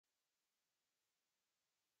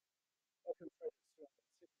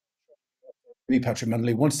Me, Patrick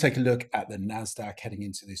Munley, want to take a look at the Nasdaq heading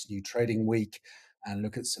into this new trading week and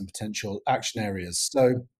look at some potential action areas.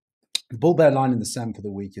 So, the bull bear line in the SEM for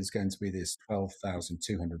the week is going to be this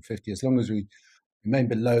 12,250. As long as we remain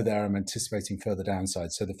below there, I'm anticipating further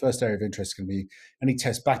downside. So the first area of interest is going to be any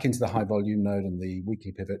test back into the high volume node and the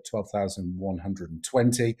weekly pivot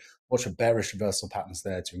 12,120. Watch for bearish reversal patterns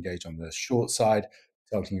there to engage on the short side,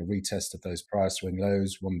 targeting a retest of those prior swing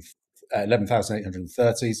lows,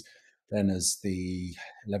 11,830s. Then as the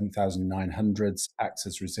 11,900s acts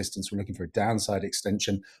as resistance, we're looking for a downside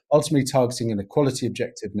extension, ultimately targeting an equality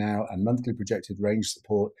objective now and monthly projected range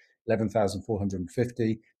support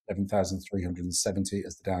 11,450. 11,370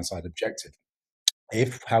 as the downside objective.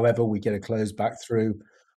 If, however, we get a close back through,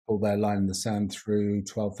 pull their line in the sand through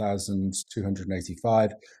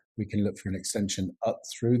 12,285, we can look for an extension up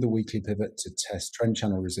through the weekly pivot to test trend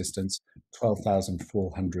channel resistance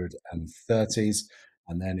 12,430s.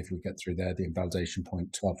 And then if we get through there, the invalidation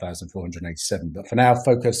point 12,487. But for now,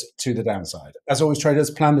 focus to the downside. As always, traders,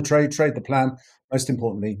 plan the trade, trade the plan. Most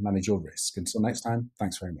importantly, manage your risk. Until next time,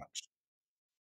 thanks very much.